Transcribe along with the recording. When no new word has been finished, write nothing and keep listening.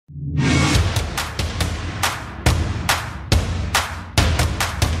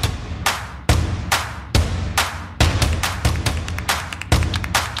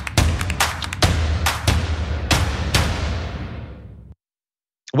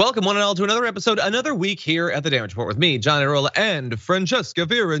Welcome one and all to another episode, another week here at the Damage Report with me, John Arola, and Francesca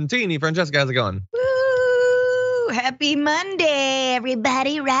Fiorentini. Francesca, how's it going? Woo! Happy Monday,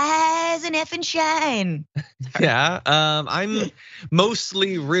 everybody! Rise and effing shine. Yeah, I'm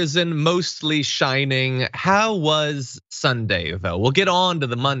mostly risen, mostly shining. How was Sunday, though? We'll get on to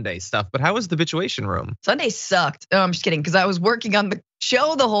the Monday stuff, but how was the Habituation Room? Sunday sucked. No, I'm just kidding, because I was working on the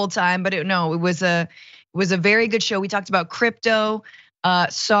show the whole time. But it was a very good show. We talked about crypto.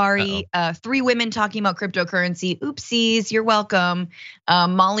 Three women talking about cryptocurrency. Oopsies, you're welcome.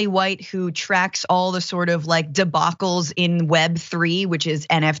 Molly White, who tracks all the sort of like debacles in Web3, which is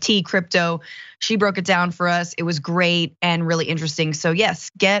NFT crypto. She broke it down for us. It was great and really interesting. So yes,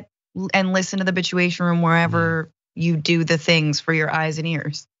 get and listen to the Habituation Room wherever you do the things for your eyes and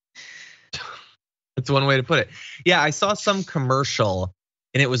ears. That's one way to put it. Yeah, I saw some commercial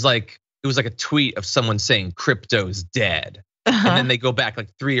and it was like a tweet of someone saying crypto's dead. And then they go back like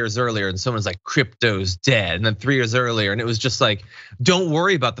 3 years earlier and someone's like, crypto's dead. And then 3 years earlier, and it was just like, don't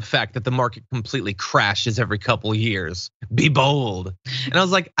worry about the fact that the market completely crashes every couple years. Be bold. And I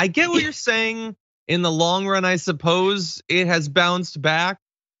was like, I get what you're saying. In the long run, I suppose it has bounced back.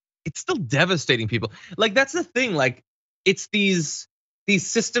 It's still devastating people. Like, that's the thing. Like, it's these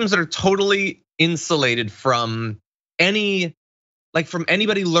systems that are totally insulated from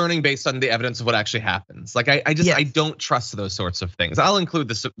anybody learning based on the evidence of what actually happens. Like I don't trust those sorts of things. I'll include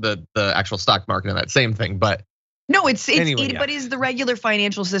the actual stock market in that same thing, but no, but is the regular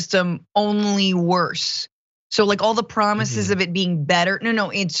financial system only worse? So like all the promises of it being better, no,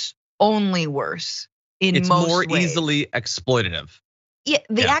 it's only worse in most ways. It's more easily exploitative. Yeah,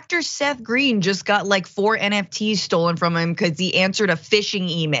 the actor Seth Green just got like 4 NFTs stolen from him because he answered a phishing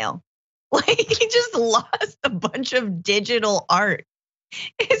email. Like he just lost a bunch of digital art.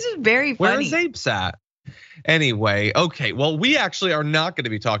 It's just very funny. Where is Apes at? Anyway, okay, well, we actually are not going to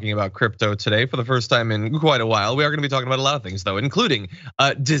be talking about crypto today for the first time in quite a while. We are going to be talking about a lot of things though, including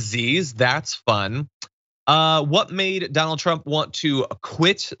disease. That's fun. What made Donald Trump want to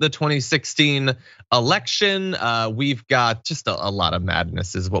quit the 2016 election? We've got just a lot of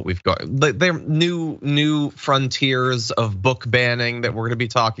madness is what we've got. There new frontiers of book banning that we're going to be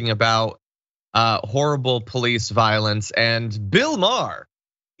talking about. Horrible police violence and Bill Maher.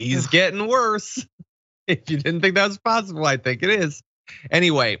 He's getting worse. If you didn't think that was possible, I think it is.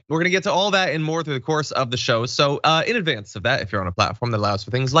 Anyway, we're gonna get to all that and more through the course of the show. So in advance of that, if you're on a platform that allows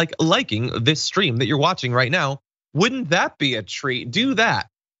for things like liking this stream that you're watching right now, wouldn't that be a treat? Do that.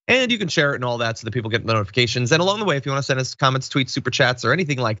 And you can share it and all that so that people get the notifications. And along the way, if you wanna send us comments, tweets, super chats, or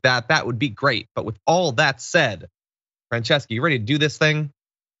anything like that, that would be great. But with all that said, Francesca, you ready to do this thing?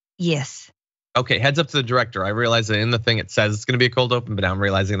 Yes. Okay, heads up to the director. I realize that in the thing it says it's gonna be a cold open, but now I'm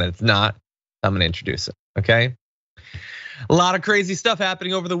realizing that it's not. I'm gonna introduce it, okay? A lot of crazy stuff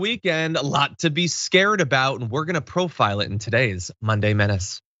happening over the weekend, a lot to be scared about, and we're gonna profile it in today's Monday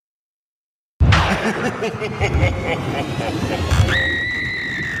Menace.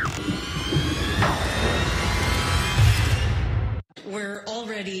 We're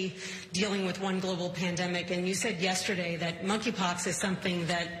already dealing with one global pandemic, and you said yesterday that monkeypox is something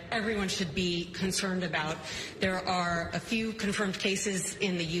that everyone should be concerned about. There are a few confirmed cases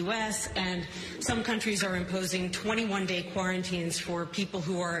in the US, and some countries are imposing 21-day quarantines for people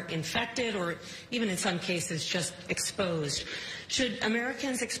who are infected or even in some cases just exposed. Should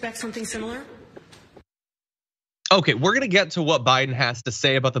Americans expect something similar? Okay, we're gonna get to what Biden has to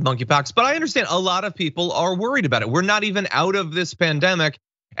say about the monkeypox, but I understand a lot of people are worried about it. We're not even out of this pandemic,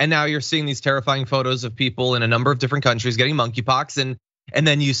 and now you're seeing these terrifying photos of people in a number of different countries getting monkeypox, and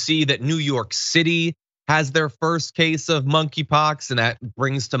then you see that New York City has their first case of monkeypox, and that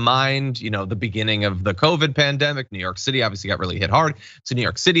brings to mind, the beginning of the COVID pandemic. New York City obviously got really hit hard, so New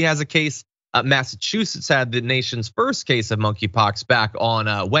York City has a case. Massachusetts had the nation's first case of monkeypox back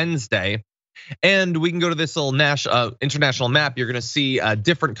on Wednesday. And we can go to this little international map. You're gonna see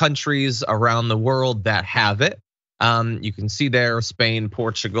different countries around the world that have it. You can see there Spain,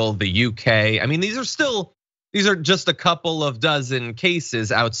 Portugal, the UK. I mean, these are just a couple of dozen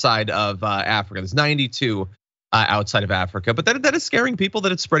cases outside of Africa. There's 92 outside of Africa, but that is scaring people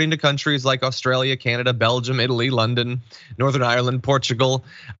that it's spreading to countries like Australia, Canada, Belgium, Italy, London, Northern Ireland, Portugal,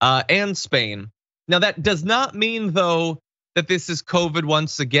 and Spain. Now that does not mean though that this is COVID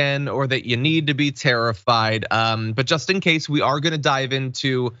once again, or that you need to be terrified. But just in case, we are gonna dive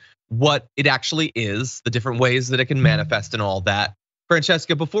into what it actually is, the different ways that it can manifest and all that.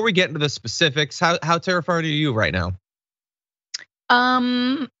 Francesca, before we get into the specifics, how terrified are you right now?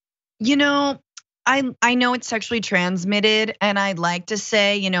 I know it's sexually transmitted, and I'd like to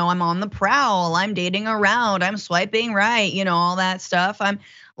say, I'm on the prowl, I'm dating around, I'm swiping right, all that stuff. I'm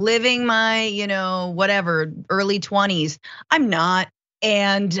living my, whatever, early 20s. I'm not,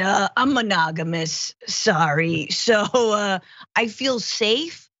 and I'm monogamous. Sorry. So I feel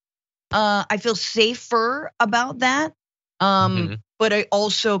safe. I feel safer about that. But I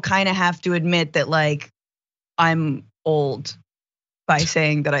also kind of have to admit that, like, I'm old by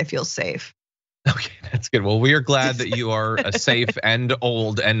saying that I feel safe. Okay, that's good. Well, we are glad that you are safe and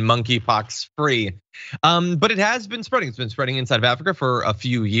old and monkeypox free. But it has been spreading. It's been spreading inside of Africa for a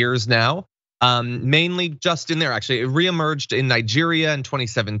few years now. Mainly just in there. Actually, it reemerged in Nigeria in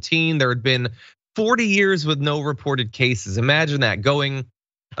 2017. There had been 40 years with no reported cases. Imagine that going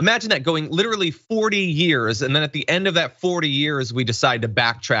literally 40 years, and then at the end of that 40 years, we decide to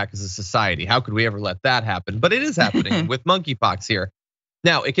backtrack as a society. How could we ever let that happen? But it is happening with monkeypox here.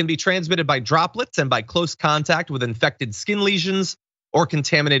 Now, it can be transmitted by droplets and by close contact with infected skin lesions or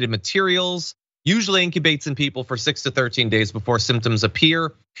contaminated materials. Usually incubates in people for 6 to 13 days before symptoms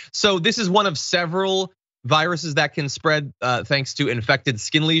appear. So this is one of several viruses that can spread thanks to infected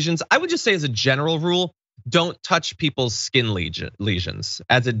skin lesions. I would just say, as a general rule, don't touch people's skin lesions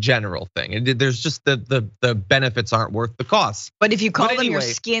as a general thing. There's just the benefits aren't worth the cost. But if you call them your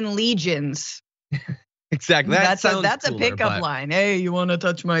skin lesions, exactly. That's a pickup line. Hey, you want to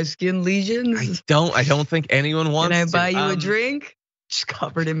touch my skin lesions? I don't think anyone wants to. Can I buy you a drink? Just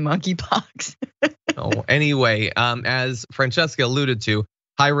covered in monkeypox. Oh, anyway, as Francesca alluded to,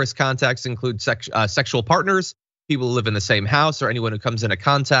 high-risk contacts include sexual partners, people who live in the same house, or anyone who comes into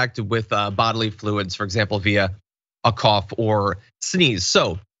contact with bodily fluids, for example, via a cough or sneeze.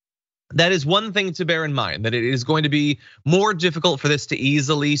 So that is one thing to bear in mind, that it is going to be more difficult for this to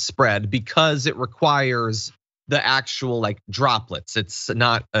easily spread because it requires the actual droplets. It's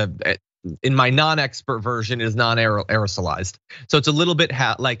not, in my non-expert version, is non-aerosolized. So it's a little bit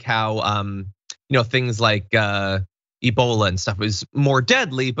like how things like Ebola and stuff is more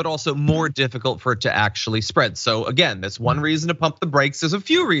deadly, but also more difficult for it to actually spread. So again, that's one reason to pump the brakes. There's a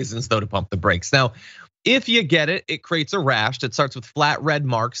few reasons though to pump the brakes. Now, if you get it, it creates a rash that starts with flat red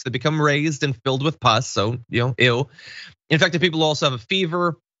marks that become raised and filled with pus. So, ew. Infected people also have a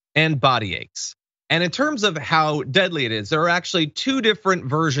fever and body aches. And in terms of how deadly it is, there are actually two different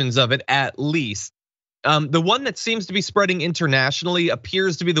versions of it at least. The one that seems to be spreading internationally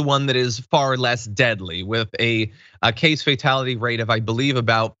appears to be the one that is far less deadly, with a case fatality rate of, I believe,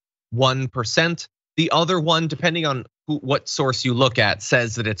 about 1%. The other one, depending on what source you look at,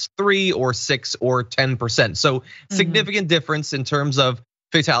 says that it's 3 or 6 or 10%. So significant difference in terms of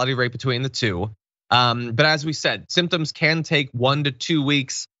fatality rate between the two. But as we said, symptoms can take 1 to 2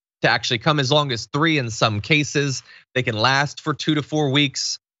 weeks to actually come, as long as 3 in some cases. They can last for 2 to 4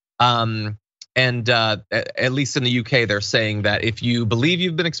 weeks. And at least in the UK, they're saying that if you believe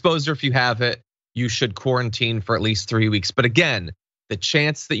you've been exposed or if you have it, you should quarantine for at least 3 weeks. But again, the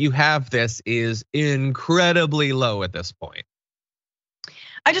chance that you have this is incredibly low at this point.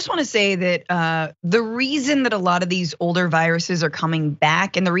 I just want to say that the reason that a lot of these older viruses are coming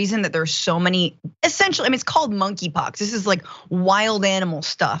back, and the reason that there's so many, essentially, it's called monkeypox. This is like wild animal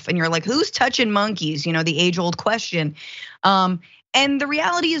stuff. And you're like, who's touching monkeys? The age-old question. And the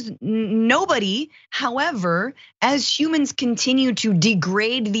reality is nobody. However, as humans continue to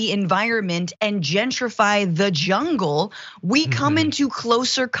degrade the environment and gentrify the jungle, we come into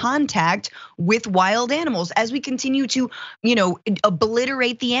closer contact with wild animals as we continue to,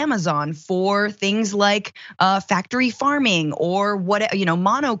 obliterate the Amazon for things like factory farming or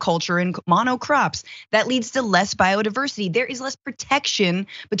monoculture and monocrops. That leads to less biodiversity. There is less protection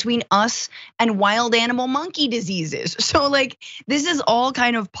between us and wild animal monkey diseases. So this is all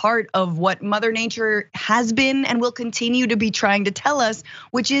kind of part of what Mother Nature has been and will continue to be trying to tell us,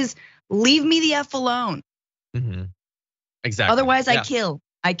 which is leave me the F alone. Exactly. Otherwise, I kill.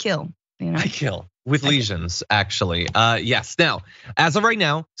 I kill with lesions, actually. Yes. Now, as of right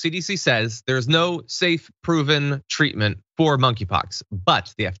now, CDC says there's no safe, proven treatment for monkeypox,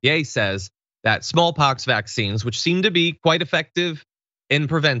 but the FDA says that smallpox vaccines, which seem to be quite effective in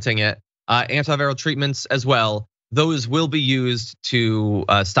preventing it, antiviral treatments as well, those will be used to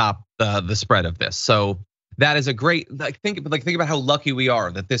stop the spread of this. So that is a great, think about how lucky we are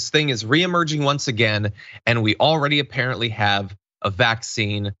that this thing is reemerging once again, and we already apparently have a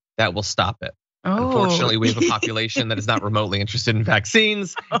vaccine that will stop it. Unfortunately, we have a population that is not remotely interested in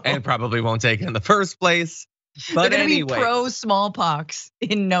vaccines and probably won't take it in the first place. But they're gonna anyway, be pro smallpox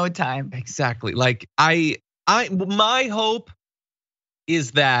in no time. Exactly. My hope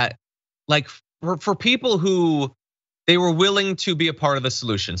is that, for people who they were willing to be a part of the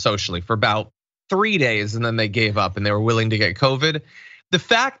solution socially for about 3 days and then they gave up and they were willing to get COVID. The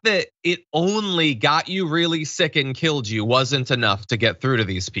fact that it only got you really sick and killed you wasn't enough to get through to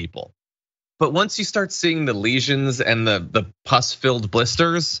these people. But once you start seeing the lesions and the pus-filled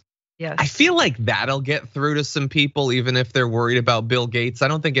blisters, yes, I feel like that'll get through to some people, even if they're worried about Bill Gates. I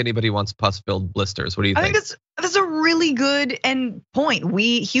don't think anybody wants pus-filled blisters. What do you think? I think that's a really good point.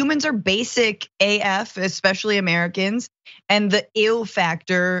 We humans are basic AF, especially Americans, and the ill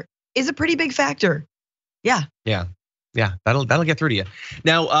factor is a pretty big factor. Yeah. Yeah, that'll get through to you.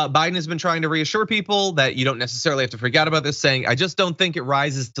 Now, Biden has been trying to reassure people that you don't necessarily have to freak out about this, saying, I just don't think it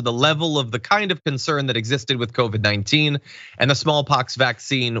rises to the level of the kind of concern that existed with COVID-19, and the smallpox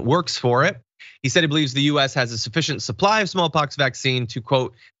vaccine works for it. He said he believes the US has a sufficient supply of smallpox vaccine to,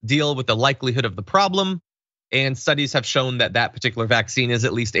 quote, deal with the likelihood of the problem. And studies have shown that that particular vaccine is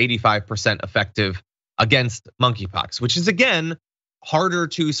at least 85% effective against monkeypox, which is, again, harder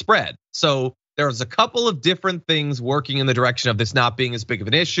to spread. So there's a couple of different things working in the direction of this not being as big of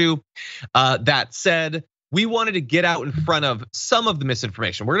an issue. That said, we wanted to get out in front of some of the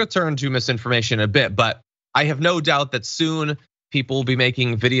misinformation. We're gonna turn to misinformation in a bit, but I have no doubt that soon people will be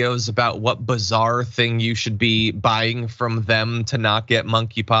making videos about what bizarre thing you should be buying from them to not get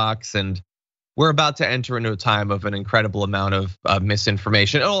monkeypox. And we're about to enter into a time of an incredible amount of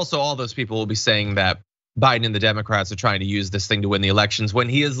misinformation. And also all those people will be saying that Biden and the Democrats are trying to use this thing to win the elections, when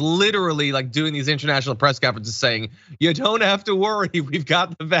he is literally like doing these international press conferences saying, you don't have to worry, we've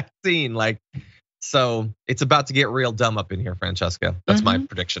got the vaccine. Like, so it's about to get real dumb up in here, Francesca. That's my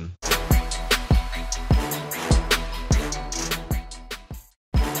prediction.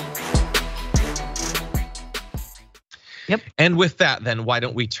 Yep. And with that, then why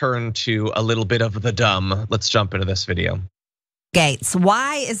don't we turn to a little bit of the dumb? Let's jump into this video. Gates.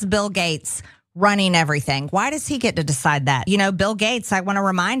 Why is Bill Gates running everything? Why does he get to decide that? You know, Bill Gates, I want to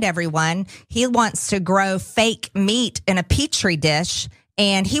remind everyone, he wants to grow fake meat in a petri dish,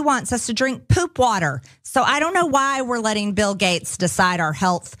 and he wants us to drink poop water. So I don't know why we're letting Bill Gates decide our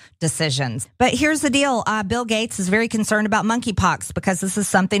health decisions. But here's the deal. Bill Gates is very concerned about monkeypox because this is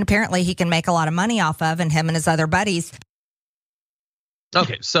something apparently he can make a lot of money off of, and him and his other buddies.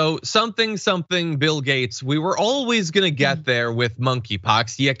 Okay, so something Bill Gates, we were always gonna get there with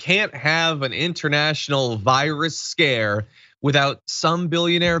monkeypox. You can't have an international virus scare without some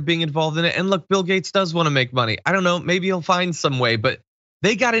billionaire being involved in it. And look, Bill Gates does wanna make money. I don't know, maybe he'll find some way, but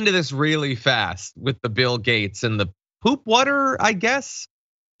they got into this really fast with the Bill Gates and the poop water, I guess.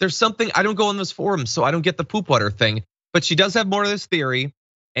 There's something, I don't go on those forums, so I don't get the poop water thing, but she does have more of this theory,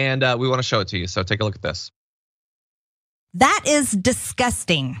 and we wanna show it to you, so take a look at this. That is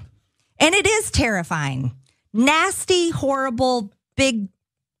disgusting. And it is terrifying. Nasty, horrible, big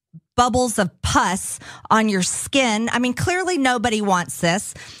bubbles of pus on your skin. I mean, clearly nobody wants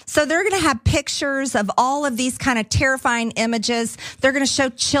this. So they're going to have pictures of all of these kind of terrifying images. They're going to show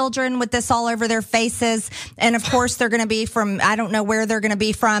children with this all over their faces. And of course, they're going to be from, I don't know where they're going to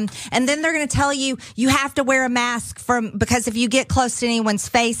be from. And then they're going to tell you, you have to wear a mask because if you get close to anyone's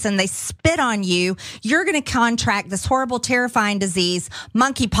face and they spit on you, you're going to contract this horrible, terrifying disease,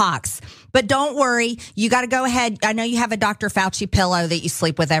 monkeypox. But don't worry, you got to go ahead. I know you have a Dr. Fauci pillow that you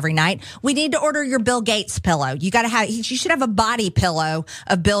sleep with every night. We need to order your Bill Gates pillow. You should have a body pillow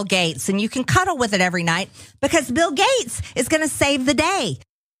of Bill Gates, and you can cuddle with it every night because Bill Gates is going to save the day.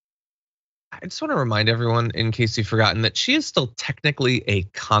 I just want to remind everyone, in case you've forgotten, that she is still technically a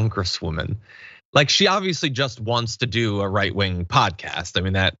congresswoman. Like, she obviously just wants to do a right-wing podcast. I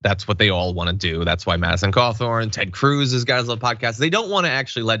mean, that's what they all want to do. That's why Madison Cawthorn, Ted Cruz, these guys love podcasts. They don't want to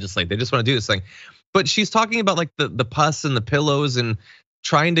actually legislate. They just want to do this thing. But she's talking about like the pus and the pillows and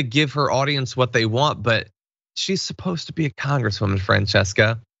trying to give her audience what they want. But she's supposed to be a congresswoman,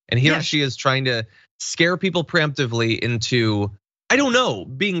 Francesca. And here she is trying to scare people preemptively into, I don't know,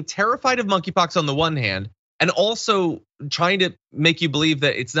 being terrified of monkeypox on the one hand, and also trying to make you believe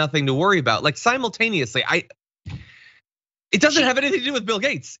that it's nothing to worry about. Like simultaneously, it doesn't have anything to do with Bill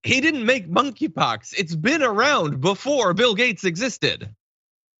Gates. He didn't make monkeypox. It's been around before Bill Gates existed.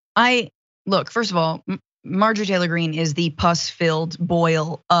 Look, first of all, Marjorie Taylor Greene is the pus-filled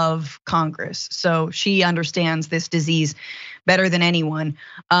boil of Congress. So she understands this disease better than anyone.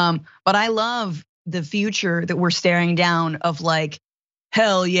 But I love the future that we're staring down of like,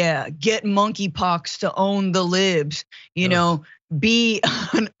 hell yeah, get monkeypox to own the libs, you know, be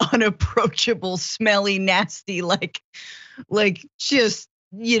an unapproachable, smelly, nasty, like just,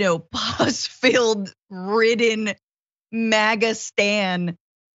 you know, pus-filled, ridden MAGA stan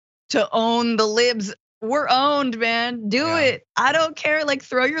to own the libs. we're owned, man. Do it. I don't care. Like,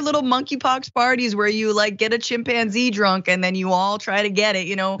 throw your little monkeypox parties where you like get a chimpanzee drunk and then you all try to get it,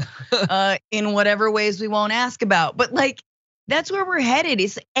 in whatever ways we won't ask about. But like, that's where we're headed.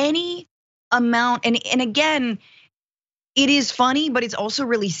 Is any amount, and again, it is funny, but it's also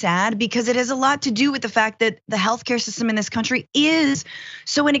really sad because it has a lot to do with the fact that the healthcare system in this country is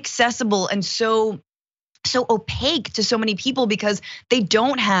so inaccessible and so opaque to so many people because they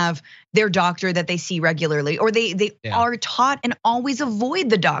don't have their doctor that they see regularly, or they are taught and always avoid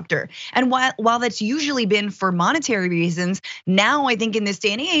the doctor. And while that's usually been for monetary reasons, now I think in this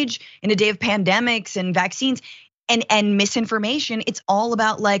day and age, in a day of pandemics and vaccines and misinformation, it's all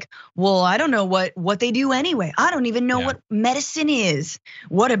about like, well, I don't know what they do anyway. I don't even know what medicine is.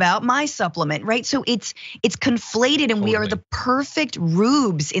 What about my supplement, right? So it's conflated, and we are the perfect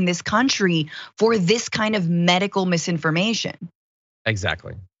rubes in this country for this kind of medical misinformation.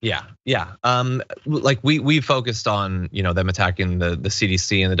 Exactly. Yeah. Like we focused on them attacking the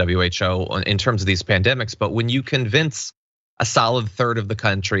CDC and the WHO in terms of these pandemics, but when you convince a solid third of the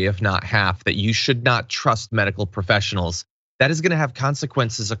country, if not half, that you should not trust medical professionals, that is going to have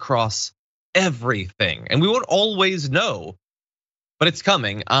consequences across everything, and we won't always know, but it's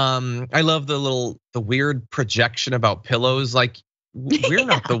coming. I love the weird projection about pillows. Like, we're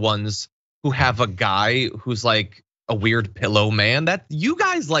not the ones who have a guy who's like a weird pillow man. That you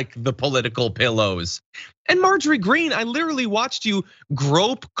guys like the political pillows. And Marjorie Greene, I literally watched you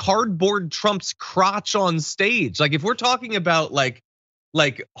grope cardboard Trump's crotch on stage. Like, if we're talking about like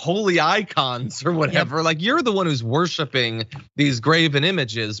holy icons or whatever, like, you're the one who's worshiping these graven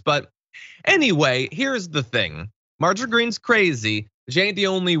images. But anyway, here's the thing. Marjorie Greene's crazy. She ain't the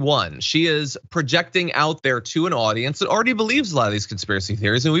only one. She is projecting out there to an audience that already believes a lot of these conspiracy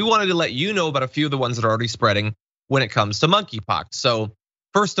theories. And we wanted to let you know about a few of the ones that are already spreading when it comes to monkeypox. So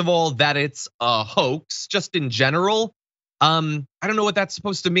first of all, that it's a hoax, just in general. I don't know what that's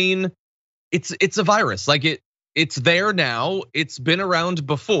supposed to mean. It's a virus. Like, it's there now. It's been around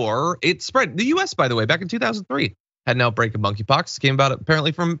before. It spread. The US, by the way, back in 2003, had an outbreak of monkeypox. Came about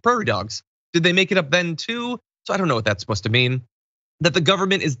apparently from prairie dogs. Did they make it up then too? So I don't know what that's supposed to mean. That the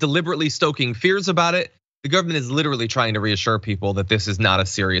government is deliberately stoking fears about it. The government is literally trying to reassure people that this is not a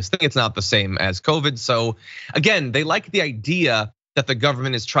serious thing. It's not the same as COVID. So again, they like the idea that the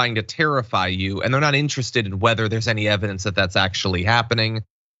government is trying to terrify you, and they're not interested in whether there's any evidence that that's actually happening.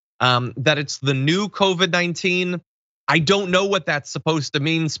 That it's the new COVID-19. I don't know what that's supposed to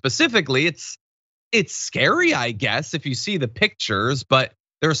mean specifically. It's scary, I guess, if you see the pictures, but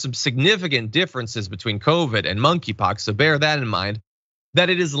there are some significant differences between COVID and monkeypox, so bear that in mind. That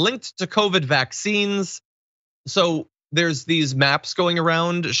it is linked to COVID vaccines. So there's these maps going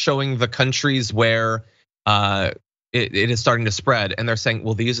around showing the countries where it is starting to spread, and they're saying,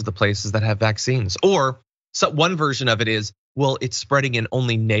 well, these are the places that have vaccines. Or so one version of it is, well, it's spreading in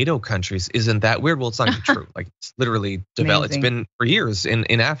only NATO countries. Isn't that weird? Well, it's not even true. Like, it's literally developed. It's been for years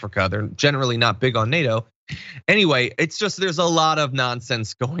in Africa. They're generally not big on NATO. Anyway, it's just there's a lot of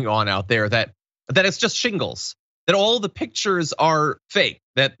nonsense going on out there that it's just shingles. That all the pictures are fake,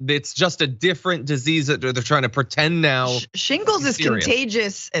 that it's just a different disease that they're trying to pretend now. Shingles is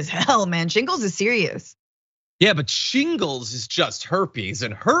contagious as hell, man. Shingles is serious. Yeah, but shingles is just herpes,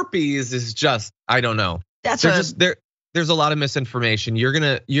 and herpes is just, I don't know. There's a lot of misinformation. You're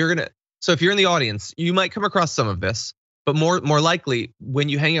gonna. So if you're in the audience, you might come across some of this, but more likely when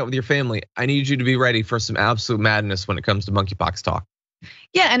you hang out with your family, I need you to be ready for some absolute madness when it comes to monkeypox talk.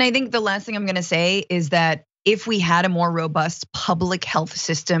 Yeah, and I think the last thing I'm gonna say is that if we had a more robust public health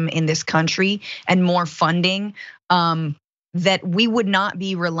system in this country and more funding, that we would not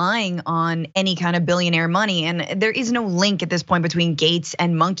be relying on any kind of billionaire money. And there is no link at this point between Gates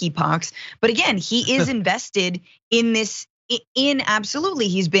and monkeypox. But again, he is invested in this. Absolutely,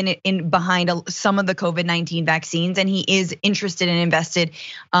 he's been behind some of the COVID-19 vaccines, and he is interested and invested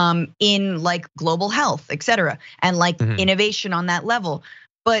in like global health, et cetera, and like innovation on that level.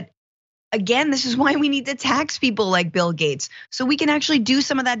 But again, this is why we need to tax people like Bill Gates, so we can actually do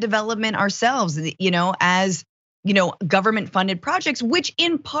some of that development ourselves, as government funded projects, which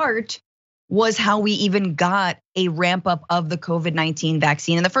in part was how we even got a ramp up of the COVID-19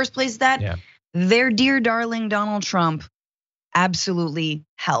 vaccine in the first place. That their dear darling Donald Trump absolutely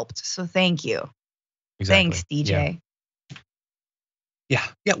helped. So thank you. Exactly. Thanks, DJ.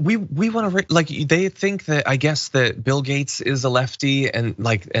 Yeah, we want to, like, they think that, I guess, that Bill Gates is a lefty, and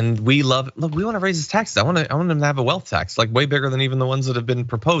we want to raise his taxes. I want him to have a wealth tax, like way bigger than even the ones that have been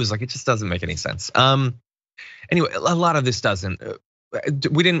proposed. Like, it just doesn't make any sense. Anyway, a lot of this doesn't.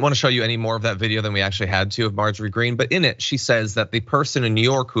 we didn't want to show you any more of that video than we actually had to of Marjorie Greene, but in it, she says that the person in New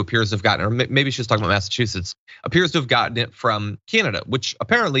York who appears to have gotten, or maybe she was talking about Massachusetts, appears to have gotten it from Canada, which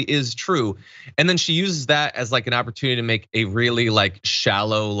apparently is true. And then she uses that as like an opportunity to make a really like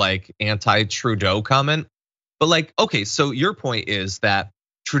shallow, like anti-Trudeau comment. But like, okay, so your point is that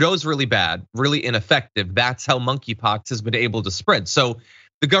Trudeau's really bad, really ineffective. That's how monkeypox has been able to spread. So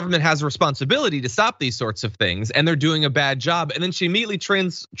the government has a responsibility to stop these sorts of things, and they're doing a bad job. And then she immediately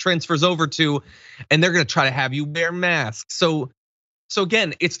transfers over to, and they're gonna try to have you wear masks. So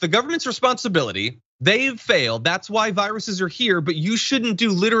again, it's the government's responsibility. They've failed. That's why viruses are here, but you shouldn't do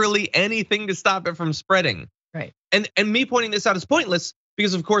literally anything to stop it from spreading. Right. And me pointing this out is pointless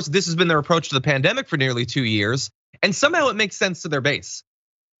because of course this has been their approach to the pandemic for nearly 2 years. And somehow it makes sense to their base.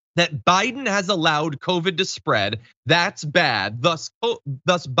 That Biden has allowed COVID to spread, that's bad. Thus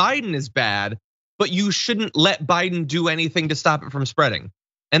Biden is bad, but you shouldn't let Biden do anything to stop it from spreading.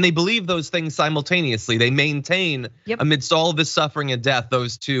 And they believe those things simultaneously. They maintain, amidst all of this suffering and death,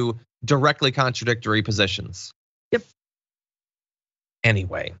 those two directly contradictory positions. Yep.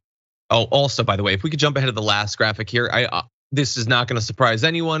 Anyway, also, by the way, if we could jump ahead to the last graphic here, this is not gonna surprise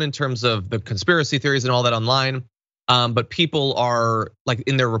anyone in terms of the conspiracy theories and all that online. But people are like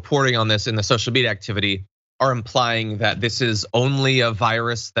in their reporting on this in the social media activity are implying that this is only a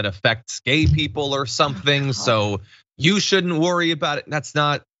virus that affects gay people or something. So you shouldn't worry about it. That's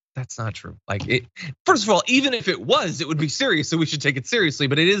not true. Like first of all, even if it was, it would be serious. So we should take it seriously,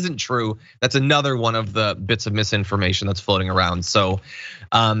 but it isn't true. That's another one of the bits of misinformation that's floating around. So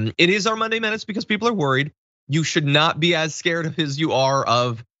it is our Monday Minutes because people are worried. You should not be as scared as you are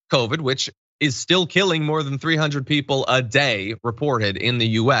of COVID, which is still killing more than 300 people a day reported in the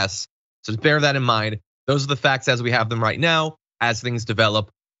US. So bear that in mind. Those are the facts as we have them right now. As things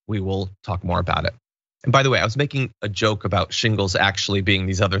develop, we will talk more about it. And by the way, I was making a joke about shingles actually being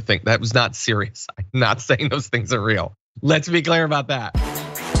these other things. That was not serious. I'm not saying those things are real. Let's be clear about that.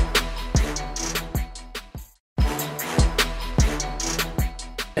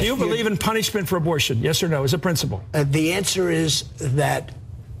 Do you believe in punishment for abortion? Yes or no, as a principle? The answer is that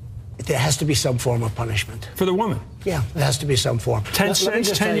there has to be some form of punishment. For the woman? Yeah, there has to be some form. 10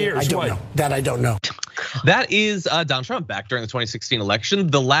 cents, 10 years, I don't know. That I don't know. That is Donald Trump back during the 2016 election.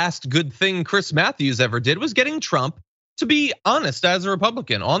 The last good thing Chris Matthews ever did was getting Trump to be honest as a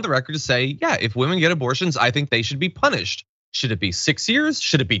Republican on the record to say, yeah, if women get abortions, I think they should be punished. Should it be 6 years?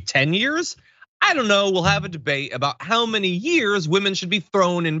 Should it be 10 years? I don't know. We'll have a debate about how many years women should be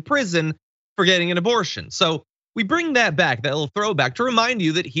thrown in prison for getting an abortion. So we bring that back, that little throwback, to remind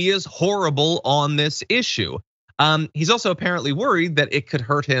you that he is horrible on this issue. He's also apparently worried that it could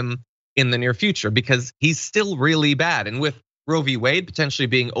hurt him in the near future because he's still really bad. And with Roe v. Wade potentially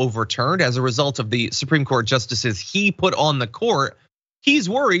being overturned as a result of the Supreme Court justices he put on the court, he's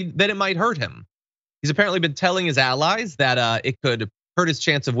worried that it might hurt him. He's apparently been telling his allies that it could hurt his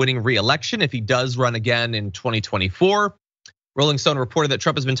chance of winning re-election if he does run again in 2024. Rolling Stone reported that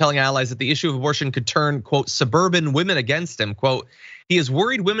Trump has been telling allies that the issue of abortion could turn, quote, suburban women against him. Quote, he is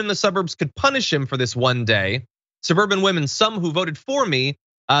worried women in the suburbs could punish him for this one day. Suburban women, some who voted for me,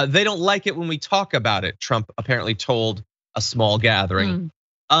 they don't like it when we talk about it, Trump apparently told a small gathering.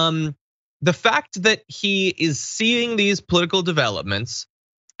 The fact that he is seeing these political developments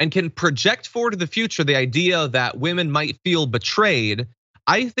and can project forward to the future the idea that women might feel betrayed,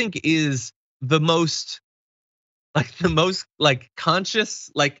 I think is the most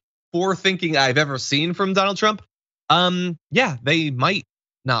conscious, forethinking I've ever seen from Donald Trump. Yeah, they might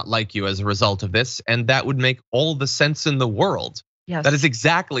not like you as a result of this, and that would make all the sense in the world. Yes. That is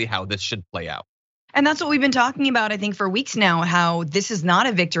exactly how this should play out. And that's what we've been talking about, I think, for weeks now, how this is not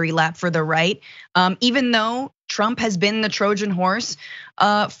a victory lap for the right. Even though Trump has been the Trojan horse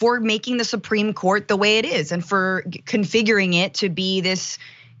for making the Supreme Court the way it is and for configuring it to be this,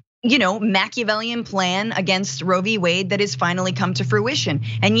 Machiavellian plan against Roe v. Wade that has finally come to fruition.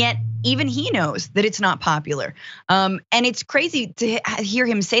 And yet even he knows that it's not popular. And it's crazy to hear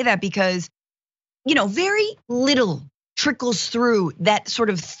him say that because, very little trickles through that sort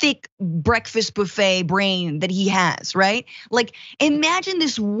of thick breakfast buffet brain that he has, right? Like imagine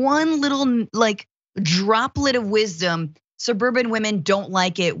this one little droplet of wisdom. Suburban women don't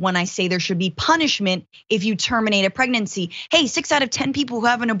like it when I say there should be punishment if you terminate a pregnancy. Hey, 6 out of 10 people who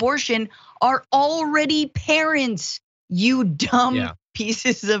have an abortion are already parents, you dumb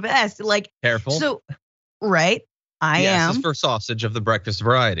pieces of S. Careful. So, right, I am. This is for sausage of the breakfast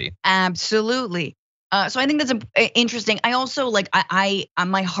variety. Absolutely. So I think that's interesting. I also like I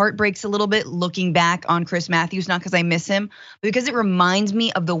my heart breaks a little bit looking back on Chris Matthews, not because I miss him, but because it reminds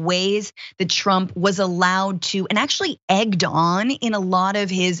me of the ways that Trump was allowed to and actually egged on in a lot of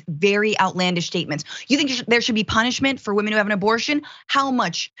his very outlandish statements. You think there should be punishment for women who have an abortion? How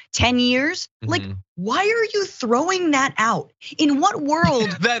much? 10 years? Like, why are you throwing that out? In what world?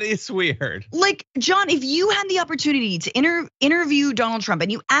 That is weird. Like, John, if you had the opportunity to interview Donald Trump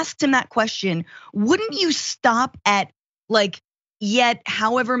and you asked him that question, wouldn't you stop at like, yet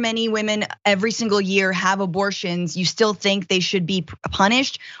however many women every single year have abortions, you still think they should be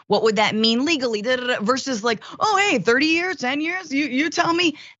punished? What would that mean legally? Versus like, oh, hey, 30 years, 10 years, you tell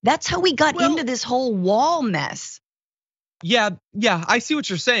me. That's how we got into this whole wall mess. Yeah, I see what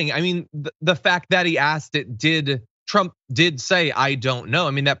you're saying. I mean, the fact that he asked it Trump did say, I don't know.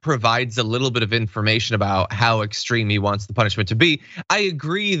 I mean, that provides a little bit of information about how extreme he wants the punishment to be. I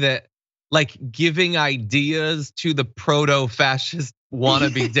agree that like giving ideas to the proto-fascist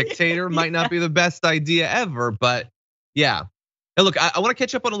wannabe dictator might not be the best idea ever, but yeah. Now look, I wanna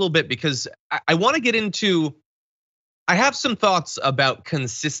catch up on a little bit because I wanna get into, I have some thoughts about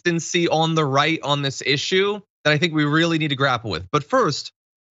consistency on the right on this issue that I think we really need to grapple with. But first,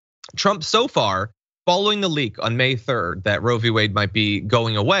 Trump so far, following the leak on May 3rd that Roe v. Wade might be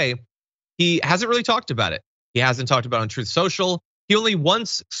going away, he hasn't really talked about it. He hasn't talked about it on Truth Social. He only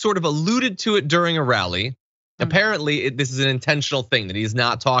once sort of alluded to it during a rally. Apparently, this is an intentional thing that he's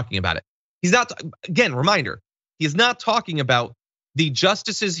not talking about it. He's not, again, reminder, he's not talking about the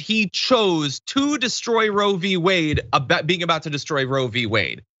justices he chose to destroy Roe v. Wade, being about to destroy Roe v.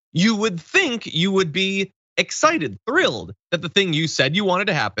 Wade. You would think you would be excited, thrilled that the thing you said you wanted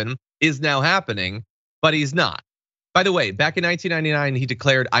to happen is now happening, but he's not. By the way, back in 1999, he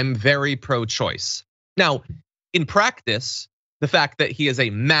declared, I'm very pro-choice. Now, in practice, the fact that he is a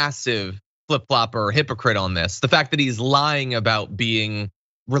massive flip-flopper or hypocrite on this, the fact that he's lying about being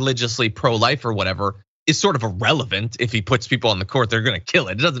religiously pro-life or whatever is sort of irrelevant. If he puts people on the court, they're gonna kill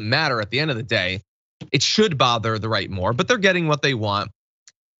it. It doesn't matter at the end of the day. It should bother the right more, but they're getting what they want.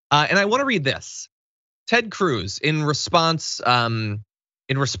 And I wanna read this. Ted Cruz, in response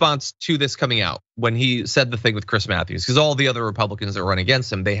to this coming out, when he said the thing with Chris Matthews, because all the other Republicans that run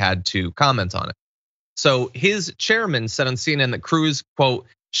against him, they had to comment on it. So his chairman said on CNN that Cruz, quote,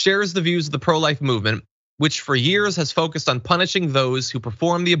 shares the views of the pro-life movement, which for years has focused on punishing those who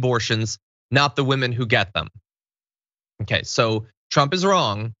perform the abortions, not the women who get them. Okay, so Trump is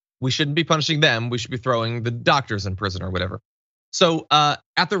wrong. We shouldn't be punishing them. We should be throwing the doctors in prison or whatever. So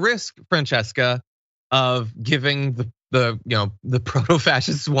at the risk, Francesca, of giving the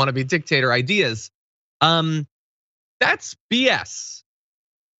proto-fascist wannabe dictator ideas, that's BS.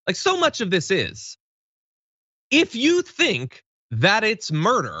 Like so much of this is. If you think that it's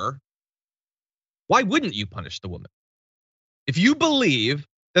murder, why wouldn't you punish the woman? If you believe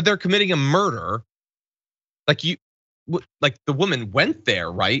that they're committing a murder, like the woman went there,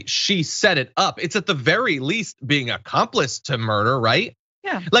 right? She set it up. It's at the very least being accomplice to murder, right?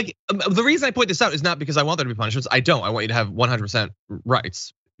 Yeah. Like the reason I point this out is not because I want there to be punishments. I don't. I want you to have 100%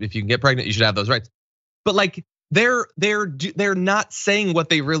 rights. If you can get pregnant, you should have those rights. But like they're not saying what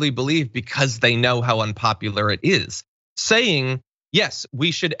they really believe because they know how unpopular it is. Saying, yes,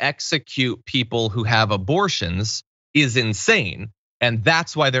 we should execute people who have abortions is insane. And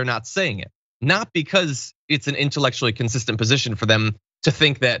that's why they're not saying it. Not because it's an intellectually consistent position for them to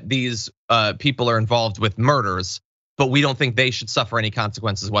think that these people are involved with murders, but we don't think they should suffer any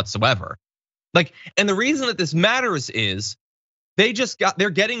consequences whatsoever. Like, and the reason that this matters is they're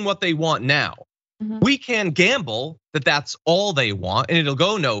getting what they want now. We can gamble that that's all they want and it'll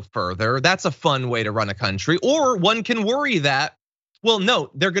go no further. That's a fun way to run a country. Or one can worry that, well,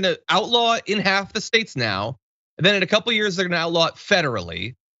 no, they're gonna outlaw it in half the states now. And then in a couple of years, they're gonna outlaw it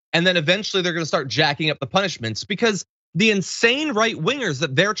federally. And then eventually they're gonna start jacking up the punishments because the insane right wingers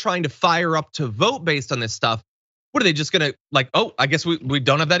that they're trying to fire up to vote based on this stuff, what are they just gonna like, oh, I guess we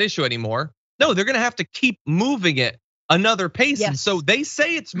don't have that issue anymore. No, they're gonna have to keep moving it another pace. Yes. And so they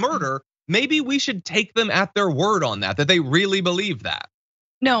say it's murder. Maybe we should take them at their word on that they really believe that.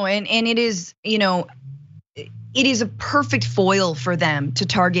 No, and it is, it is a perfect foil for them to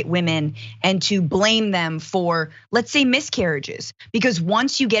target women and to blame them for, let's say, miscarriages. Because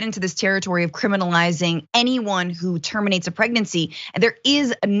once you get into this territory of criminalizing anyone who terminates a pregnancy, there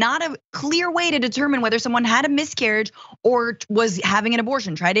is not a clear way to determine whether someone had a miscarriage or was having an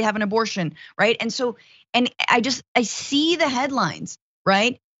abortion, tried to have an abortion, right? And so, and I see the headlines,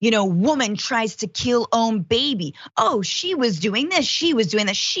 right? Woman tries to kill own baby. Oh, she was doing this. She was doing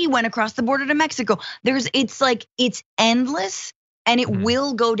that. She went across the border to Mexico. It's endless. and it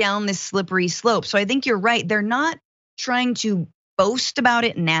will go down this slippery slope. So I think you're right. They're not trying to boast about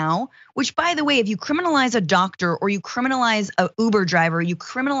it now, which, by the way, if you criminalize a doctor or you criminalize an Uber driver, you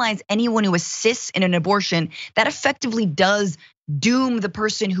criminalize anyone who assists in an abortion, that effectively does doom the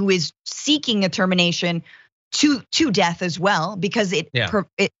person who is seeking a termination to death as well, because it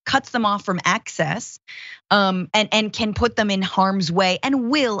cuts them off from access, and can put them in harm's way, and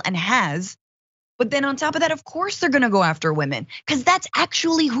will and has. But then on top of that, of course, they're gonna go after women, because that's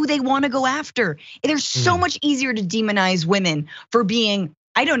actually who they wanna go after. They're so much easier to demonize women for being,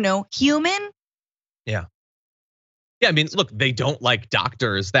 I don't know, human. Yeah. Yeah, I mean, look, they don't like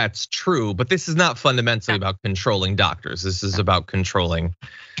doctors, that's true, but this is not fundamentally about controlling doctors. This is about controlling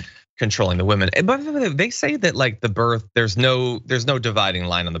the women. But they say that like the birth, there's no dividing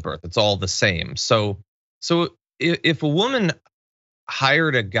line on the birth. It's all the same. So if a woman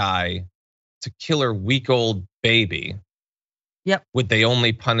hired a guy to kill her week-old baby, would they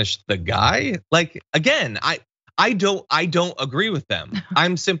only punish the guy? Like, again, I don't agree with them.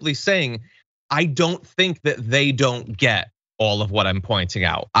 I'm simply saying I don't think that they don't get all of what I'm pointing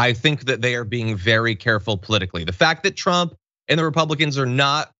out. I think that they are being very careful politically. The fact that Trump and the Republicans are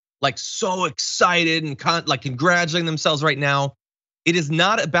not like so excited and like congratulating themselves right now, it is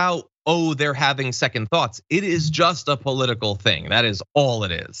not about, oh, they're having second thoughts. It is just a political thing. That is all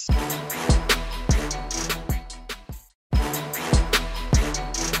it is.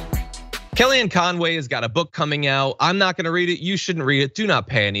 Kellyanne Conway has got a book coming out. I'm not gonna read it, you shouldn't read it, do not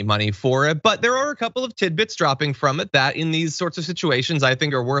pay any money for it. But there are a couple of tidbits dropping from it that in these sorts of situations I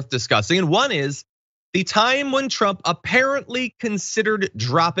think are worth discussing. And one is the time when Trump apparently considered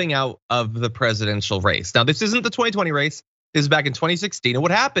dropping out of the presidential race. Now, this isn't the 2020 race, this is back in 2016. And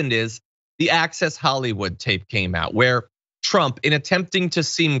what happened is the Access Hollywood tape came out where Trump, in attempting to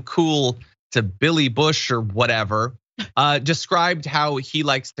seem cool to Billy Bush or whatever, described how he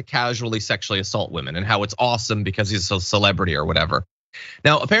likes to casually sexually assault women and how it's awesome because he's a celebrity or whatever.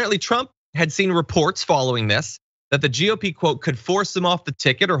 Now, apparently Trump had seen reports following this that the GOP, quote, could force him off the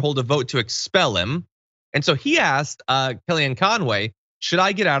ticket or hold a vote to expel him. And so he asked Kellyanne Conway, should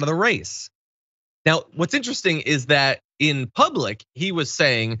I get out of the race? Now, what's interesting is that in public, he was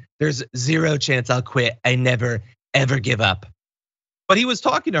saying, there's zero chance I'll quit. I never, ever give up. But he was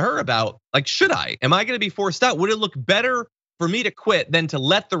talking to her about, like, should I? Am I gonna be forced out? Would it look better for me to quit than to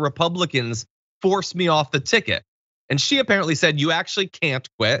let the Republicans force me off the ticket? And she apparently said, you actually can't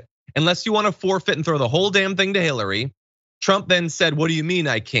quit unless you wanna forfeit and throw the whole damn thing to Hillary. Trump then said, what do you mean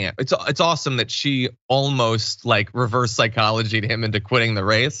I can't? It's awesome that she almost like reverse psychologied him into quitting the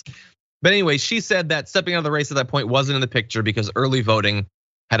race. But anyway, she said that stepping out of the race at that point wasn't in the picture because early voting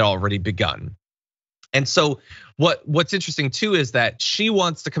had already begun. And so what's interesting too is that she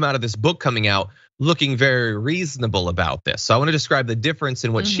wants to come out of this book coming out looking very reasonable about this. So I want to describe the difference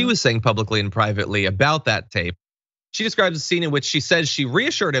in what she was saying publicly and privately about that tape. She describes a scene in which she says she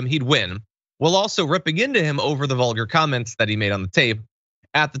reassured him he'd win, while also ripping into him over the vulgar comments that he made on the tape.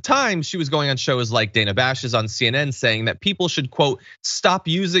 At the time, she was going on shows like Dana Bash's on CNN saying that people should, quote, stop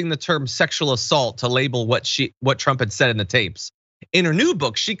using the term sexual assault to label what Trump had said in the tapes. In her new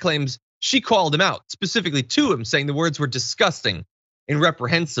book, she claims she called him out specifically to him, saying the words were disgusting and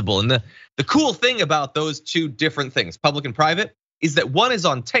reprehensible. And the cool thing about those two different things, public and private, is that one is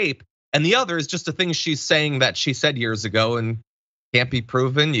on tape and the other is just a thing she's saying that she said years ago and can't be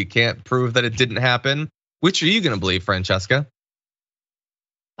proven. You can't prove that it didn't happen. Which are you gonna believe, Francesca?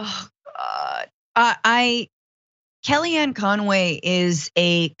 Oh God, Kellyanne Conway is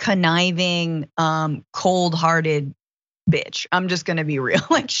a conniving, cold-hearted bitch. I'm just gonna be real.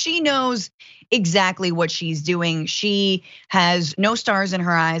 Like, she knows exactly what she's doing. She has no stars in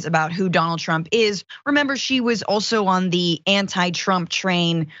her eyes about who Donald Trump is. Remember, she was also on the anti-Trump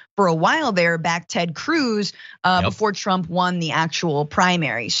train for a while there, back Ted Cruz, before Trump won the actual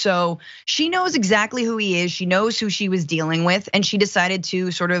primary. So she knows exactly who he is. She knows who she was dealing with, and she decided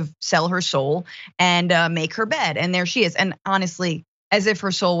to sort of sell her soul and make her bed. And there she is. And honestly, as if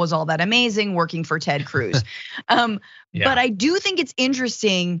her soul was all that amazing working for Ted Cruz. But I do think it's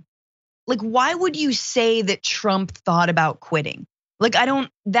interesting. Like, why would you say that Trump thought about quitting? Like, I don't,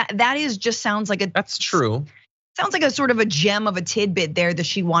 that is just sounds like that's true. Sounds like a sort of a gem of a tidbit there that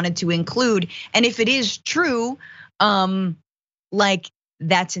she wanted to include. And if it is true, like,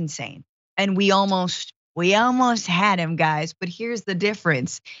 that's insane. And we almost had him, guys. But here's the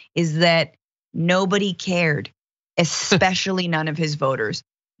difference, is that nobody cared, especially none of his voters.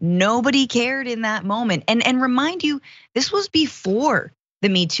 Nobody cared in that moment. And remind you, this was before the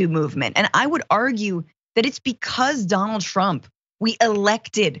Me Too movement. And I would argue that it's because Donald Trump, we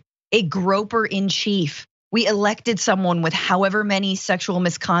elected a groper in chief We elected someone with however many sexual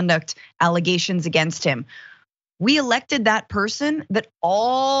misconduct allegations against him. We elected that person that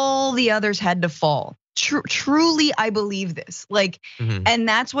all the others had to fall. Truly, I believe this. And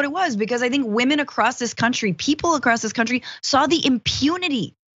that's what it was, because I think women across this country, people across this country, saw the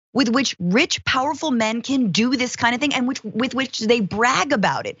impunity with which rich, powerful men can do this kind of thing, and with which they brag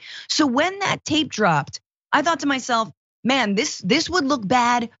about it. So when that tape dropped, I thought to myself, man, this would look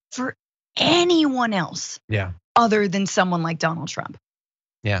bad for anyone else. Yeah. Other than someone like Donald Trump.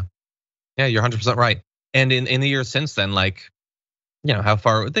 Yeah, you're 100% right. And in the years since then, how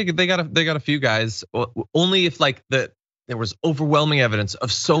far they got a few guys. Only if there was overwhelming evidence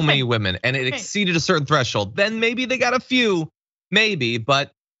of so many women and it exceeded a certain threshold, then maybe they got a few, maybe.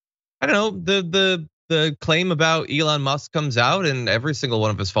 But I don't know. The claim about Elon Musk comes out, and every single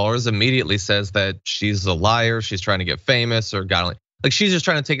one of his followers immediately says that she's a liar. She's trying to get famous, or God only. She's just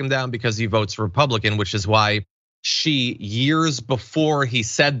trying to take him down because he votes Republican, which is why she, years before he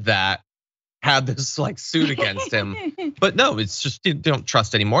said that, had this suit against him. But no, it's just you don't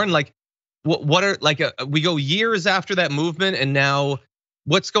trust anymore. And what are we go years after that movement, and now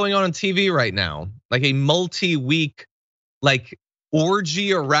what's going on TV right now? A multi-week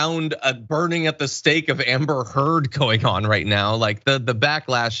orgy around a burning at the stake of Amber Heard going on right now. The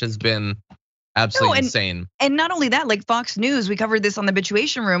backlash has been absolutely insane. And not only that, Fox News, we covered this on the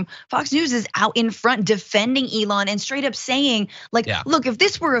Bituation Room. Fox News is out in front defending Elon and straight up saying, look, if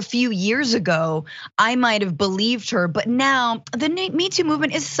this were a few years ago, I might have believed her. But now the Me Too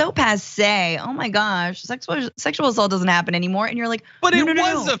movement is so passe. Oh my gosh, sexual assault doesn't happen anymore. And you're like, but it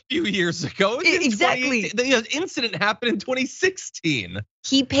was a few years ago. Exactly. The incident happened in 2016.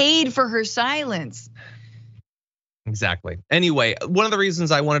 He paid for her silence. Exactly. Anyway, one of the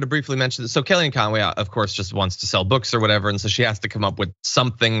reasons I wanted to briefly mention this, so Kellyanne Conway, of course, just wants to sell books or whatever, and so she has to come up with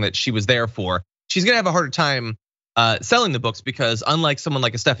something that she was there for. She's gonna have a harder time selling the books because unlike someone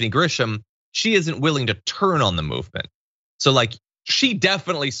like a Stephanie Grisham, she isn't willing to turn on the movement. So she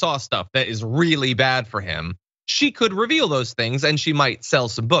definitely saw stuff that is really bad for him. She could reveal those things and she might sell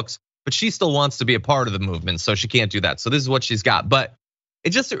some books, but she still wants to be a part of the movement, so she can't do that. So this is what she's got, but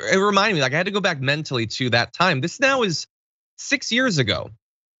it reminded me, I had to go back mentally to that time. This now is 6 years ago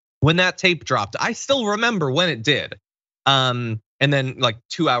when that tape dropped. I still remember when it did. And then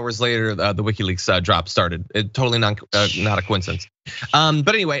 2 hours later, the WikiLeaks drop started. It totally not a coincidence. But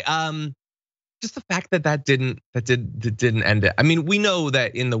anyway, just the fact that didn't end it. I mean, we know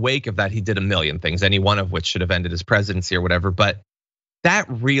that in the wake of that, he did a million things, any one of which should have ended his presidency or whatever, but that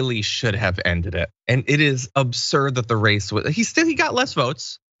really should have ended it. And it is absurd that the race was, he got less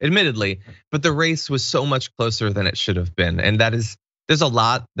votes, admittedly, but the race was so much closer than it should have been. And there's a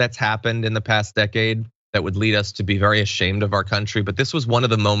lot that's happened in the past decade that would lead us to be very ashamed of our country. But this was one of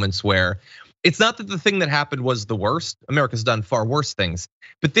the moments where it's not that the thing that happened was the worst. America's done far worse things,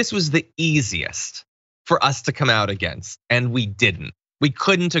 but this was the easiest for us to come out against. And we didn't. We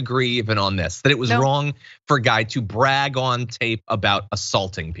couldn't agree even on this, that it was wrong for a guy to brag on tape about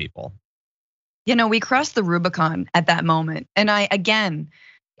assaulting people. We crossed the Rubicon at that moment. And I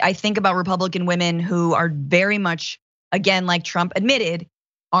think about Republican women who are very much, again, like Trump admitted,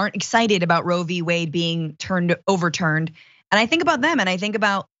 aren't excited about Roe v. Wade being overturned. And I think about them and I think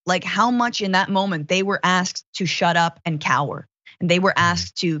about how much in that moment they were asked to shut up and cower. And they were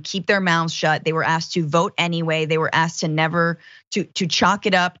asked to keep their mouths shut. They were asked to vote anyway. They were asked to never to chalk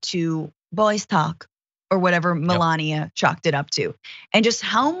it up to boys talk or whatever Melania chalked it up to. And just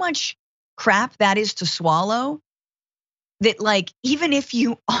how much crap that is to swallow. That even if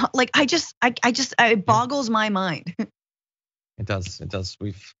you it boggles my mind. It does.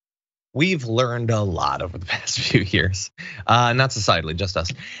 We've learned a lot over the past few years, not societally, just us.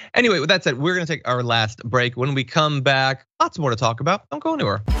 Anyway, with that said, we're gonna take our last break. When we come back, lots more to talk about. Don't go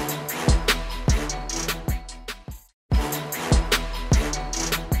anywhere.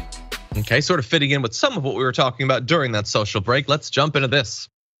 Okay, sort of fitting in with some of what we were talking about during that social break. Let's jump into this.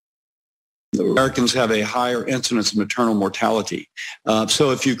 Americans have a higher incidence of maternal mortality.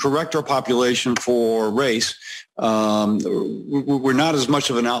 So if you correct our population for race, we're not as much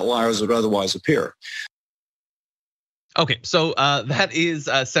of an outlier as it would otherwise appear. Okay, so that is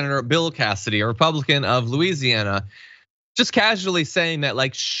Senator Bill Cassidy, a Republican of Louisiana, just casually saying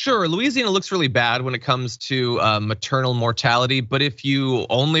that sure, Louisiana looks really bad when it comes to maternal mortality, but if you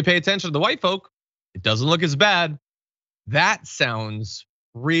only pay attention to the white folk, it doesn't look as bad. That sounds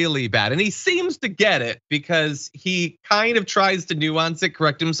really bad. And he seems to get it because he kind of tries to nuance it,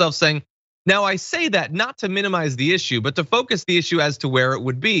 correct himself, saying, now I say that not to minimize the issue, but to focus the issue as to where it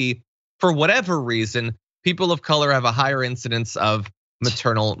would be. For whatever reason, people of color have a higher incidence of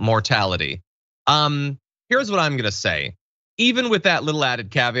maternal mortality. here's what I'm gonna say. Even with that little added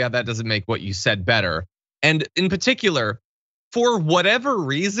caveat, that doesn't make what you said better. And in particular, for whatever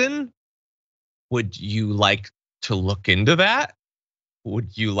reason, would you like to look into that?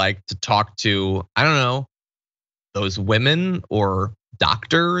 Would you like to talk to, I don't know, those women or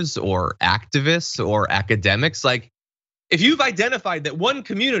doctors or activists or academics? Like, if you've identified that one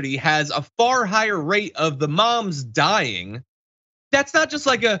community has a far higher rate of the moms dying, that's not just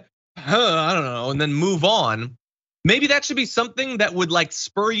like I don't know, and then move on. Maybe that should be something that would like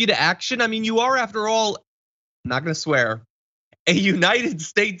spur you to action. I mean, you are, after all, I'm not gonna swear, a United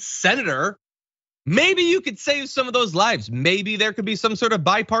States senator. Maybe you could save some of those lives. Maybe there could be some sort of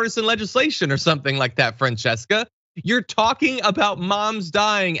bipartisan legislation or something like that, Francesca. You're talking about moms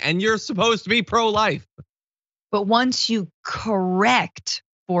dying and you're supposed to be pro-life. But once you correct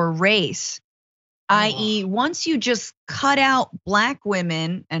for race, i.e., once you just cut out black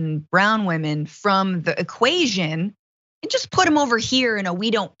women and brown women from the equation and just put them over here in a we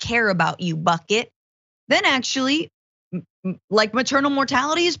don't care about you bucket, then actually, like, maternal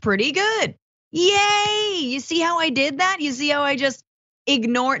mortality is pretty good. Yay! You see how I did that? You see how I just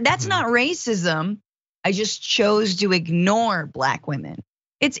ignored? That's not racism. I just chose to ignore black women.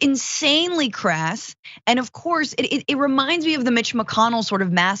 It's insanely crass. And of course, it reminds me of the Mitch McConnell sort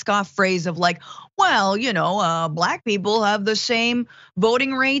of mask-off phrase of like, well, black people have the same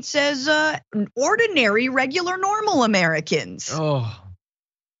voting rates as ordinary, regular, normal Americans. Oh.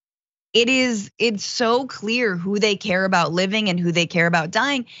 It's so clear who they care about living and who they care about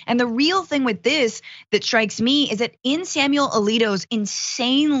dying. And the real thing with this that strikes me is that in Samuel Alito's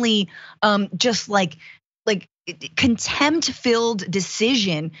insanely just like contempt-filled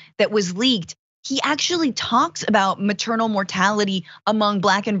decision that was leaked, he actually talks about maternal mortality among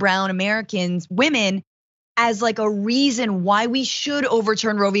black and brown Americans, women, as like a reason why we should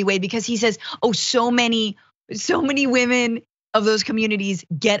overturn Roe v. Wade, because he says, oh, so many women of those communities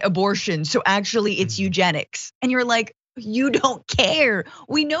get abortion, so actually it's eugenics. And you're like, you don't care.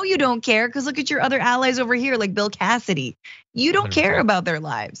 We know you don't care, because look at your other allies over here, like Bill Cassidy. You don't 100%. Care about their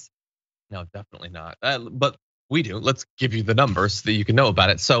lives. No, definitely not. But we do. Let's give you the numbers so that you can know about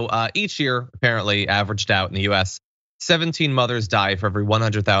it. So each year, apparently averaged out in the US, 17 mothers die for every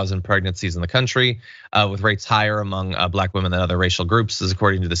 100,000 pregnancies in the country, with rates higher among black women than other racial groups, is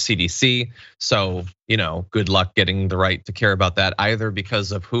according to the CDC. So, good luck getting the right to care about that, either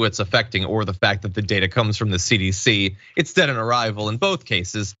because of who it's affecting or the fact that the data comes from the CDC. It's dead on arrival in both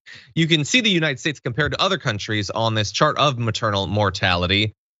cases. You can see the United States compared to other countries on this chart of maternal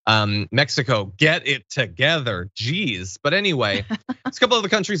mortality. Mexico, get it together, geez. But anyway, there's a couple of the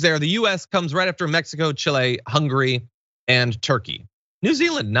countries there. The US comes right after Mexico, Chile, Hungary, and Turkey. New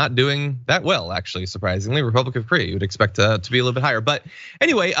Zealand not doing that well, actually, surprisingly. Republic of Korea, you would expect to be a little bit higher. But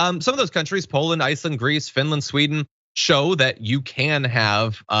anyway, some of those countries, Poland, Iceland, Greece, Finland, Sweden, show that you can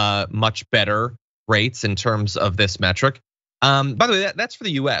have much better rates in terms of this metric. By the way, that's for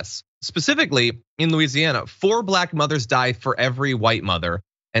the US. Specifically in Louisiana, 4 black mothers die for every white mother,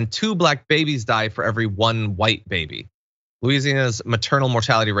 and 2 black babies die for every 1 white baby. Louisiana's maternal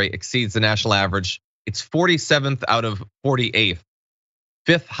mortality rate exceeds the national average. It's 47th out of 48th,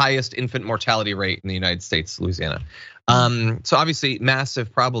 5th highest infant mortality rate in the United States, Louisiana. So obviously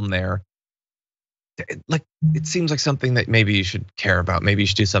massive problem there. Like, it seems like something that maybe you should care about, maybe you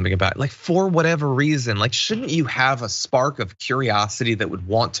should do something about it. Like, for whatever reason, like, shouldn't you have a spark of curiosity that would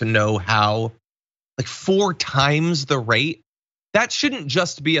want to know how, like, 4 times the rate? That shouldn't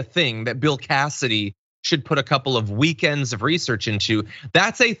just be a thing that Bill Cassidy should put a couple of weekends of research into.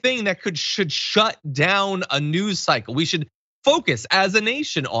 That's a thing that should shut down a news cycle. We should focus as a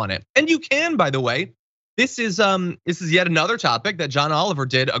nation on it. And you can, by the way. This is yet another topic that John Oliver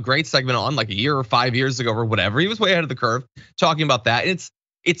did a great segment on like a year or 5 years ago or whatever. He was way ahead of the curve talking about that. And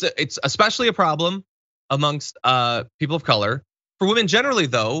it's especially a problem amongst people of color. For women generally,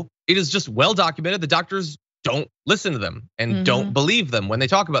 though, it is just well documented. The doctors don't listen to them and don't believe them when they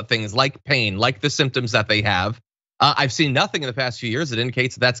talk about things like pain, like the symptoms that they have. I've seen nothing in the past few years that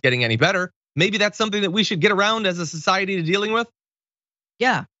indicates that that's getting any better. Maybe that's something that we should get around as a society to dealing with.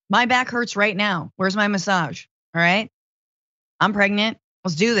 Yeah, my back hurts right now. Where's my massage? All right, I'm pregnant.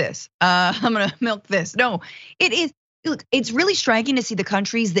 Let's do this. I'm gonna milk this. No, it is. Look, it's really striking to see the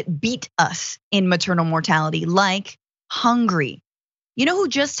countries that beat us in maternal mortality, like Hungary. You know who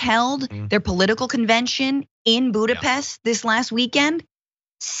just held their political convention in Budapest this last weekend?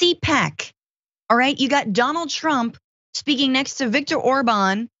 CPAC. All right, you got Donald Trump speaking next to Viktor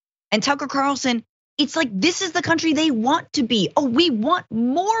Orban and Tucker Carlson. It's like, this is the country they want to be. Oh, we want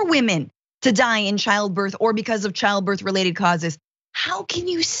more women to die in childbirth or because of childbirth related causes. How can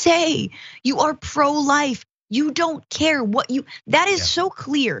you say you are pro-life? You don't care what you, that is so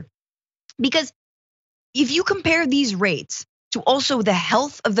clear. Because if you compare these rates to also the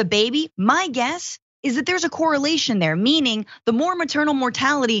health of the baby, my guess is that there's a correlation there, meaning the more maternal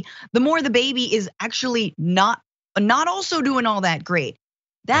mortality, the more the baby is actually not also doing all that great.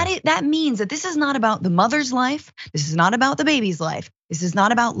 That means that this is not about the mother's life. This is not about the baby's life. This is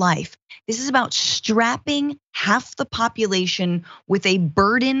not about life. This is about strapping half the population with a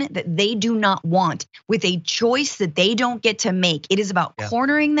burden that they do not want, with a choice that they don't get to make. It is about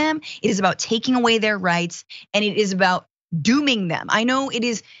cornering them. It is about taking away their rights, and it is about dooming them. I know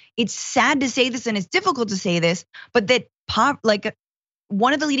it's sad to say this and it's difficult to say this, but that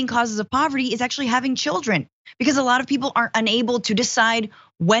one of the leading causes of poverty is actually having children, because a lot of people are unable to decide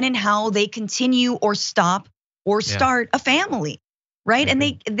when and how they continue or stop or start a family, right? And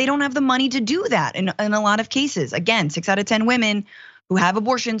they don't have the money to do that in a lot of cases. Again, 6 out of 10 women who have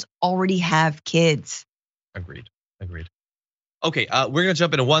abortions already have kids. Agreed. Okay, we're gonna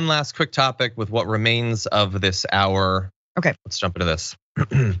jump into one last quick topic with what remains of this hour. Okay. Let's jump into this.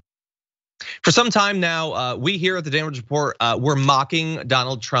 For some time now, we here at the Damage Report, we're mocking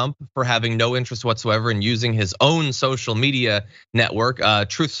Donald Trump for having no interest whatsoever in using his own social media network,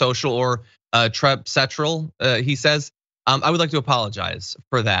 Truth Social or Trump Central, he says. I would like to apologize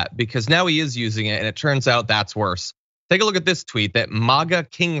for that, because now he is using it and it turns out that's worse. Take a look at this tweet that MAGA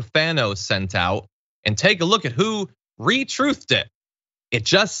King Thanos sent out, and take a look at who retruthed it. It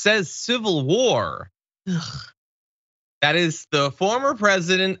just says civil war. Ugh. That is the former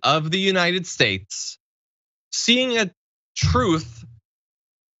president of the United States seeing a truth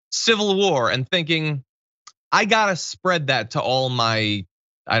civil war and thinking, I gotta spread that to all my,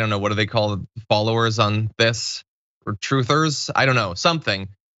 I don't know, what do they call followers on this, or truthers? I don't know, something.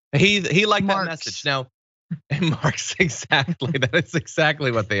 He liked that message. Now, marks, exactly, that is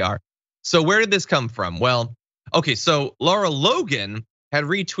exactly what they are. So where did this come from? Well, okay, so Laura Logan had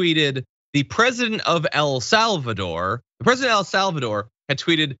retweeted the president of El Salvador. The president of El Salvador had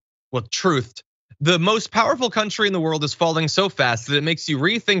tweeted, well, truthed, the most powerful country in the world is falling so fast that it makes you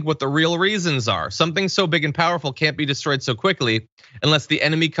rethink what the real reasons are. Something so big and powerful can't be destroyed so quickly unless the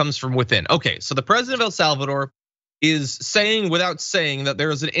enemy comes from within. Okay, so the president of El Salvador is saying without saying that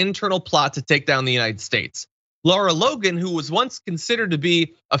there is an internal plot to take down the United States. Laura Logan, who was once considered to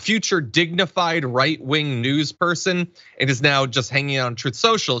be a future dignified right-wing news person and is now just hanging out on Truth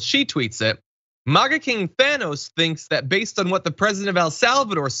Social, she tweets it. MAGA King Thanos thinks that based on what the president of El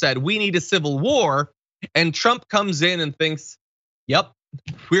Salvador said, we need a civil war. And Trump comes in and thinks, yep,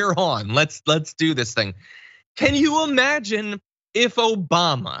 we're on, let's do this thing. Can you imagine if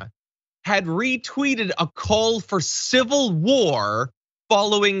Obama had retweeted a call for civil war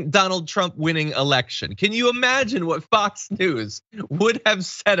following Donald Trump winning election? Can you imagine what Fox News would have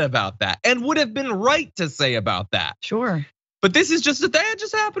said about that, and would have been right to say about that? Sure. But this is just that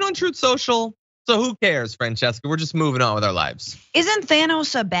just happened on Truth Social. So who cares, Francesca? We're just moving on with our lives. Isn't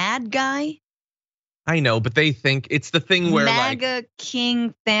Thanos a bad guy? I know, but they think it's the thing where MAGA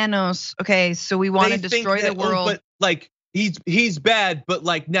King Thanos. Okay, so we want to destroy the world. But like he's bad, but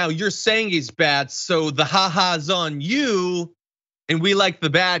like now you're saying he's bad, so the ha-ha's on you. And we like the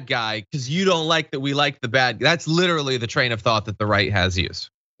bad guy because you don't like that we like the bad guy. That's literally the train of thought that the right has used.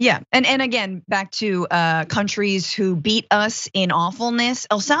 Yeah, and again, back to countries who beat us in awfulness.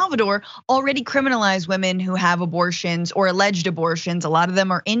 El Salvador already criminalized women who have abortions or alleged abortions. A lot of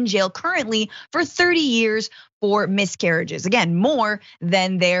them are in jail currently for 30 years for miscarriages. Again, more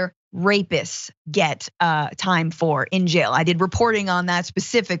than their rapists get time for in jail. I did reporting on that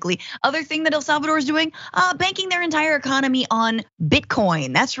specifically. Other thing that El Salvador is doing, banking their entire economy on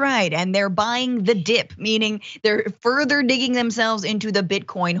Bitcoin. That's right, and they're buying the dip, meaning they're further digging themselves into the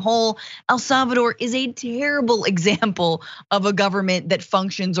Bitcoin hole. El Salvador is a terrible example of a government that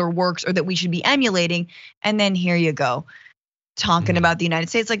functions or works or that we should be emulating. And then here you go, talking about the United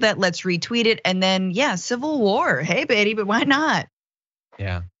States like that. Let's retweet it, and then civil war. Hey, baby, but why not?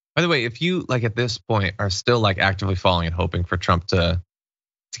 Yeah. By the way, if you like at this point are still like actively falling and hoping for Trump to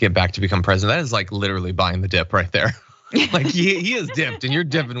get back to become president, that is like literally buying the dip right there. Like he is dipped and you're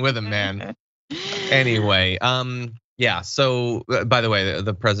dipping with him, man. Anyway, yeah. So by the way,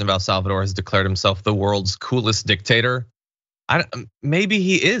 the president of El Salvador has declared himself the world's coolest dictator. Maybe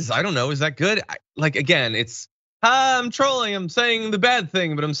he is. I don't know. Is that good? Like again, it's I'm trolling. I'm saying the bad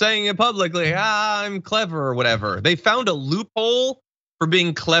thing, but I'm saying it publicly. I'm clever or whatever. They found a loophole for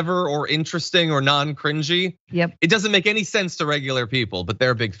being clever or interesting or non-cringy. Yep. It doesn't make any sense to regular people, but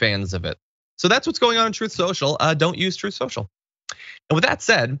they're big fans of it. So that's what's going on in Truth Social. Don't use Truth Social. And with that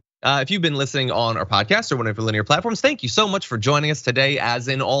said, If you've been listening on our podcast or one of your linear platforms, thank you so much for joining us today, as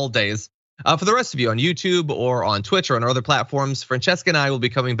in all days. For the rest of you on YouTube or on Twitch or on our other platforms, Francesca and I will be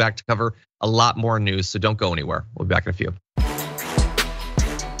coming back to cover a lot more news, so don't go anywhere. We'll be back in a few.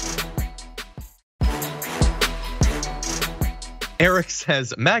 Eric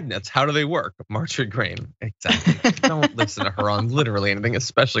says, magnets, how do they work? Marjorie Graham, exactly. Don't listen to her on literally anything,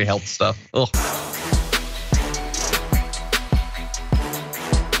 especially health stuff. Ugh.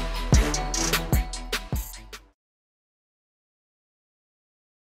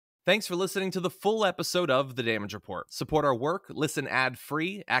 Thanks for listening to the full episode of The Damage Report. Support our work, listen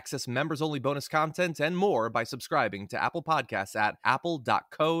ad-free, access members-only bonus content, and more by subscribing to Apple Podcasts at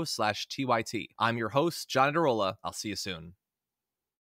apple.co/TYT. I'm your host, John Adarola. I'll see you soon.